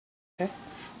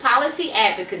Policy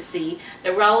advocacy,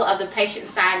 the role of the patient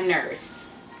side nurse.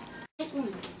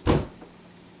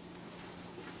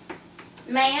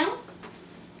 Ma'am?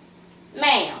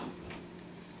 Ma'am?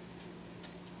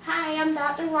 Hi, I'm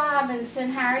Dr. Robinson.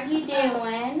 How are you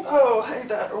doing? Oh, hey,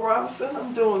 Dr. Robinson.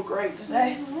 I'm doing great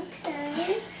today.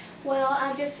 Okay. Well,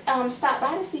 I just stopped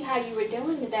by to see how you were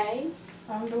doing today.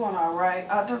 I'm doing all right.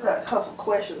 I do got a couple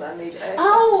questions I need to ask.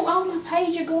 Oh, my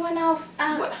page, you're going off.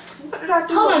 What did I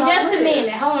do? Hold on just a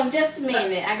minute. Hold on just a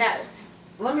minute. I got.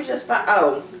 Let me just find.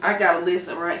 Oh, I got a list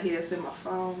right here. It's in my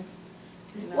phone.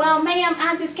 You know. Well, ma'am,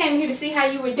 I just came here to see how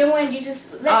you were doing. You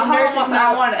just let the nurses know.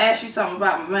 I wanted to ask you something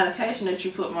about my medication that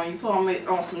you put me on. You put me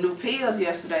on some new pills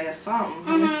yesterday or something.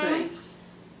 Let me see.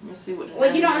 Let me see what the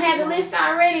Well, you don't have the list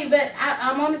already, but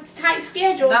I'm on a tight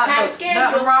schedule.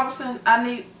 Dr. Robinson, I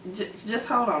need, just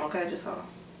hold on, okay? Just hold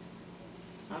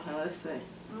on. Okay, let's see.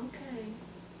 Okay.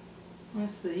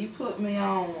 Let's see. You put me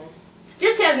on.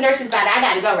 Just tell the nurses about it. I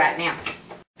got to go right now.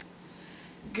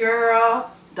 Girl,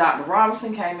 Dr.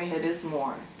 Robinson came in here this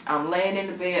morning. I'm laying in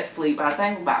the bed asleep. I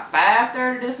think about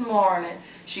 5:30 this morning.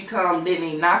 She come, didn't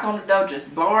even knock on the door,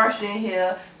 just barged in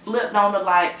here, flipped on the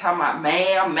light, talking about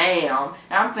ma'am, ma'am.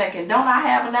 And I'm thinking, don't I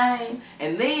have a name?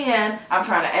 And then I'm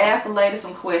trying to ask the lady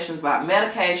some questions about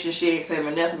medication. She ain't saying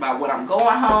me nothing about what I'm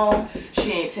going home.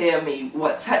 She ain't tell me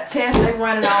what test they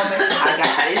running on me.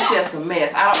 It's just a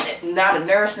mess. Not a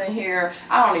nurse in here.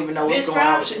 I don't even know what's going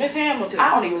on. Miss Hamilton.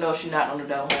 I don't even know if she knocked on the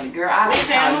door, honey. Girl, I will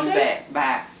call you back.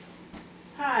 Bye.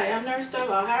 Hi, I'm Nurse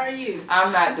Stovall. How are you?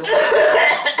 I'm not doing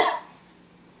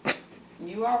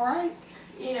You alright?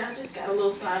 Yeah, I just got a little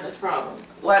sinus problem.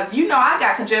 Well, you know I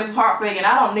got congestive heart failure and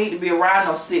I don't need to be around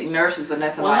no sick nurses or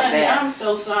nothing like honey, that. I'm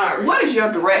so sorry. What is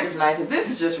your director's name? Because this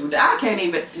is just, I can't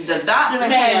even, the doctor that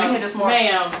came in here this morning.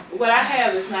 Ma'am, what I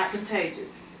have is not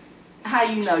contagious. How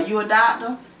you know? You a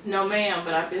doctor? No, ma'am,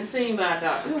 but I've been seen by a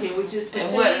doctor. Can we just proceed?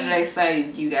 And what did they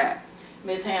say you got?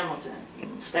 Miss Hamilton,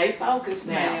 stay focused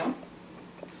now.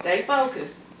 Stay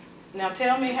focused. Now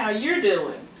tell me how you're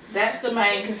doing. That's the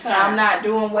main concern. I'm not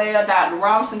doing well. Dr.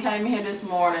 Robinson came in here this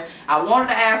morning. I wanted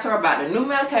to ask her about the new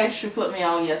medication she put me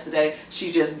on yesterday.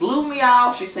 She just blew me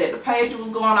off. She said the pager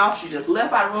was going off. She just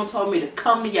left out of the room and told me to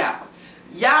come to y'all.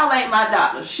 Y'all ain't my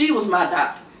doctor. She was my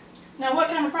doctor. Now what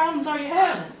kind of problems are you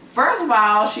having? First of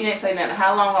all, she ain't say nothing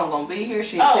how long I'm going to be here.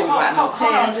 She ain't tell me about no test.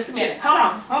 Hold on just a minute.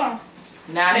 Hold on.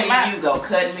 Now here you go,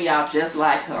 cutting me off just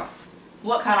like her.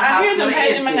 What kind of hospital is this? I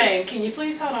hear them my name. Can you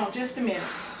please hold on just a minute?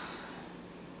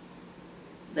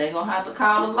 They're going to have to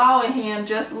call the law in here in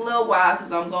just a little while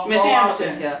because I'm going to go off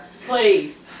in here.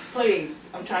 Please.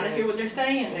 I'm trying to hear what they're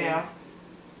saying now.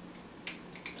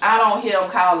 I don't hear them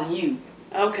calling you.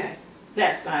 Okay.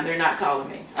 That's fine. They're not calling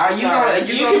me. Are you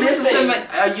gonna listen to me?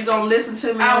 Are you gonna listen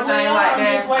to me? Anything like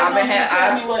that?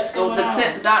 I've been what's going on.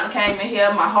 Since the doctor came in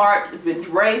here, my heart has been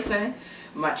racing.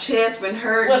 My chest been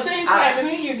hurting. Well, seems like to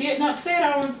me you're getting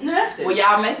upset over nothing. Well,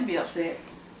 y'all make me be upset.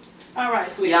 All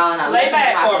right, sweetie. Y'all not lay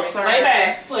back for me. concern. Lay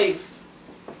back, please.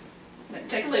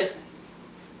 Take a listen.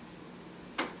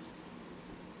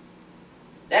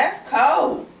 That's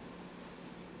cold.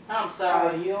 I'm sorry.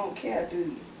 Oh, you don't care, do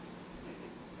you?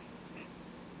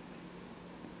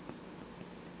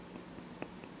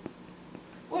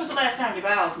 When was the last time your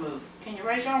bowels moved? Can you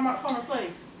raise your arm up for me,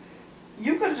 please?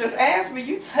 You could have just asked me.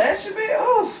 You touched me.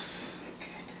 Oh,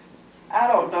 goodness. I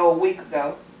don't know. A week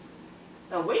ago.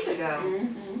 A week ago?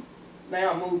 Mm-hmm. They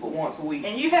don't move but once a week.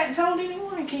 And you hadn't told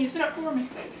anyone? Can you sit up for me?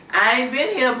 I ain't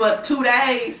been here but 2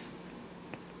 days.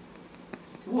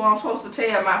 Well, I'm supposed to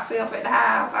tell myself at the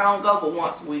house. I don't go but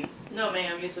once a week. No,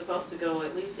 ma'am. You're supposed to go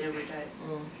at least every day.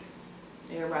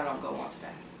 Everybody don't go once a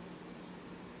day.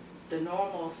 The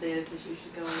normal says that you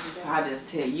should go every day. I just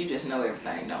tell you, you just know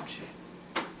everything, don't you?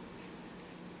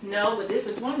 No, but this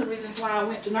is one of the reasons why I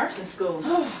went to nursing school.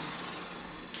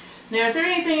 Now, is there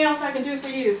anything else I can do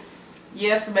for you?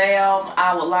 Yes, ma'am.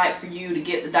 I would like for you to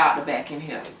get the doctor back in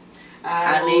here.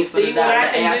 I need for the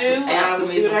doctor to answer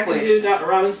me some questions. Dr.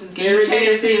 Robinson's Can you check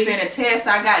to see if any tests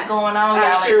I got going on? Y'all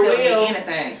ain't telling me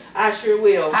anything. I sure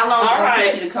will. How long is it going to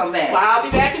take you to come back? Well, I'll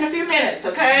be back in a few minutes,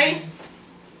 okay?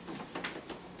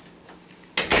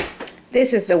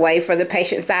 This is the way for the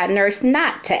patient side nurse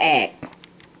not to act.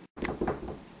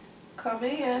 Come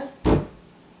in.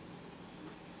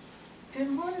 Good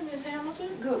morning, Miss Hamilton.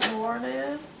 Good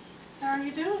morning. How are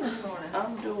you doing this morning?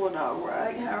 I'm doing all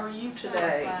right. How are you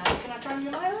today? Fine. Can I turn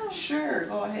your light on? Sure,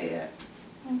 go ahead.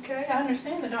 Okay, I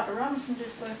understand that Dr. Robinson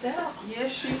just left out.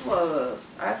 Yes, she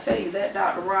was. I tell you, that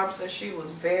Dr. Robinson, she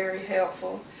was very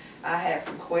helpful. I had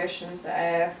some questions to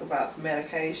ask about the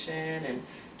medication and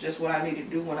just what I need to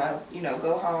do when I,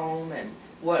 go home and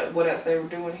what else they were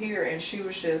doing here, and she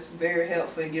was just very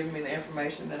helpful in giving me the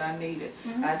information that I needed.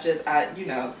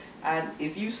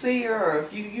 If you see her, or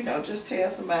if you just tell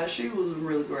somebody, she was a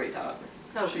really great doctor.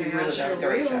 Okay, She really done a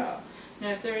great job. Now,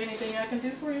 is there anything I can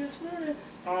do for you this morning?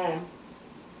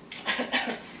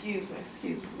 Excuse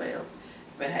me, ma'am.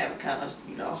 Been having kind of,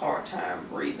 a hard time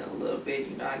breathing a little bit.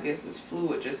 I guess this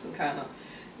fluid just kind of,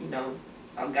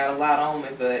 I got a lot on me,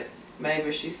 but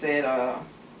maybe she said, a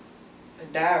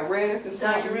diuretic or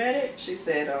something. Diuretic? She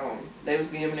said, they was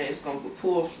giving it, it's going to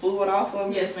pull fluid off of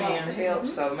me or Yes, something to help,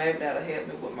 ma'am. so maybe that'll help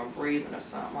me with my breathing or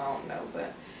something, I don't know,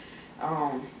 but,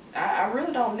 I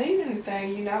really don't need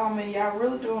anything, I mean, y'all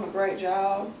really doing a great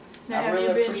job. Now, have you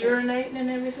been urinating and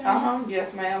everything?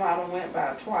 Yes, ma'am. I done went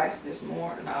by twice this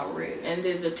morning already. And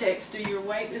did the text do your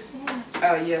weight this morning?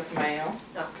 Yes, ma'am.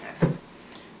 Okay.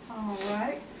 All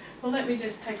right. Well, let me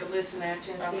just take a listen at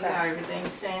you and see how everything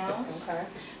sounds. Okay.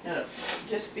 Now,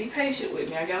 just be patient with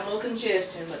me. I got a little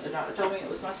congestion, but the doctor told me it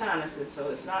was my sinuses, so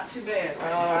it's not too bad right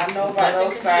now. I know about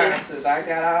those sinuses. I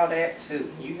got all that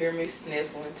too. You hear me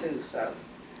sniffling too, so.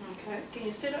 Okay. Can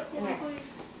you sit up for me, please?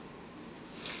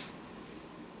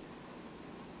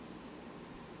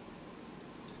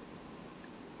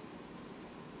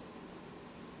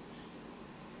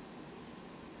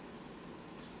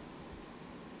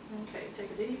 Okay, take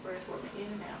a deep breath for me,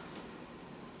 in and out.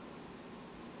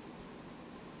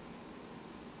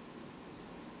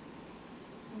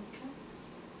 Okay.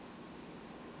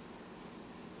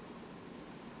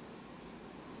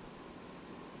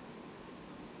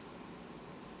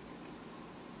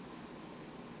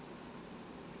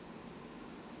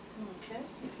 Okay,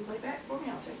 if you lay back for me,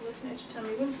 I'll take a listen at you. Tell me,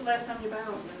 when was the last time your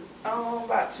bowels moved?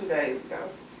 About 2 days ago.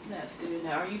 That's good.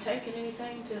 Now, are you taking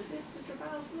anything to assist with your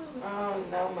bowels moving?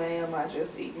 No, ma'am. I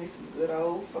just eat me some good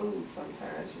old food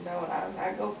sometimes, and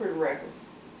I go pretty regular.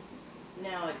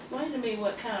 Now, explain to me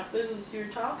what kind of foods you're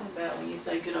talking about when you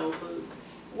say good old foods.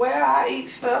 Well, I eat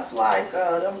stuff like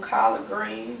them collard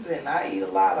greens, and I eat a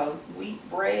lot of wheat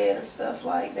bread and stuff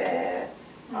like that.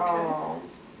 Okay.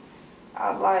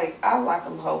 I like a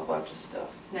whole bunch of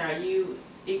stuff. Now, are you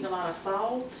eating a lot of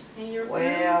salt in your food?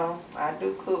 Well, I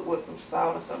do cook with some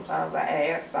salt, and sometimes I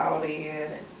add salt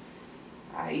in, and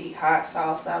I eat hot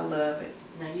sauce. I love it.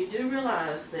 Now, you do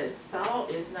realize that salt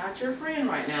is not your friend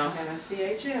right now having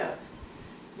CHF.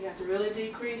 You have to really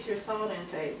decrease your salt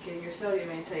intake and your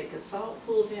sodium intake because salt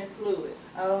pulls in fluid.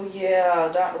 Oh, yeah.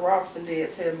 Dr. Robinson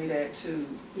did tell me that, too.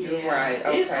 You're right.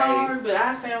 Okay. It's hard, but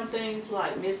I found things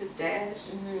like Mrs. Dash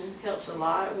Mm-hmm. helps a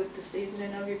lot with the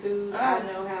seasoning of your food. I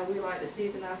know how we like to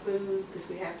season our food because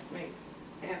we have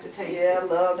to taste it. Yeah, I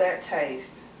love that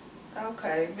taste.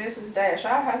 Okay, Mrs. Dash,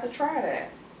 I have to try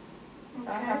that. Okay.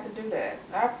 I have to do that.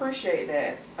 I appreciate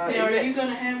that. Now, are you going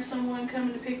to have someone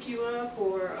coming to pick you up,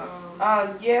 or?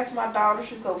 Yes, my daughter,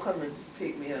 she's going to come and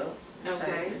pick me up.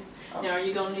 Okay. Now, are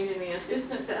you going to need any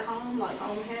assistance at home, like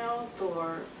home health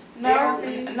or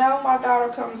therapy? No, my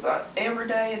daughter comes every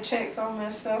day and checks on me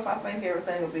and stuff. I think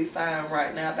everything will be fine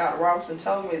right now. Dr. Robinson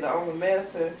told me the only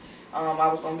medicine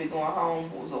I was going to be going home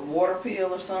was a water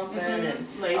pill or something, and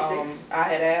I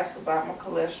had asked about my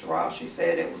cholesterol. She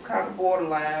said it was kind of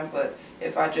borderline, but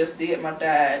if I just did my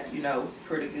diet,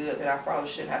 pretty good, then I probably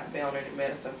shouldn't have to be on any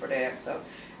medicine for that. So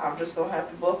I'm just going to have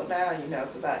to buckle down,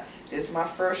 because this is my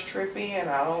first trip in.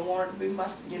 I don't want it to be my,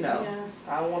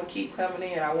 I don't want to keep coming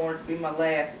in. I want it to be my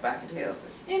last if I can help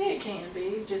it. And it can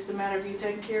be just a matter of you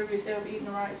taking care of yourself, eating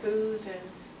the right foods, and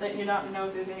letting your doctor know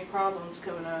if there's any problems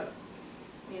coming up.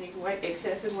 Any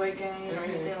excessive weight gain or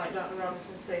anything like Dr.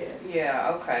 Robinson said.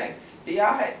 Yeah, okay. Do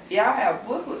y'all have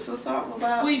booklets or something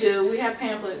about? We do. We have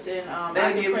pamphlets, and I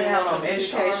can print out some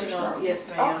educational. Yes,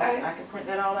 ma'am. Okay. I can print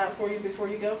that all out for you before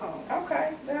you go home.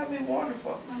 Okay, that'd be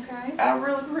wonderful. Okay. I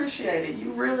really appreciate it.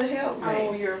 You really helped me.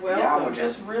 Oh, you're welcome.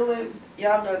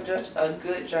 Y'all done just a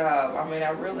good job. I mean,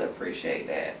 I really appreciate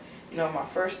that. My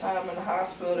first time in the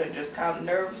hospital and just kind of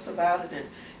nervous about it, and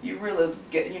you really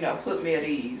put me at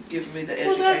ease, giving me the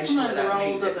education that I needed. Well, that's one of the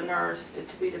roles of the nurse,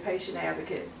 to be the patient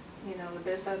advocate. The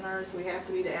bedside nurse, we have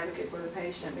to be the advocate for the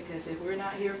patient, because if we're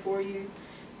not here for you,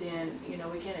 then,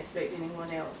 we can't expect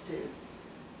anyone else to.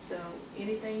 So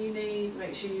anything you need,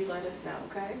 make sure you let us know,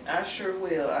 okay? I sure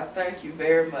will. I thank you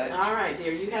very much. All right,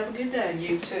 dear. You have a good day.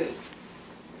 You too.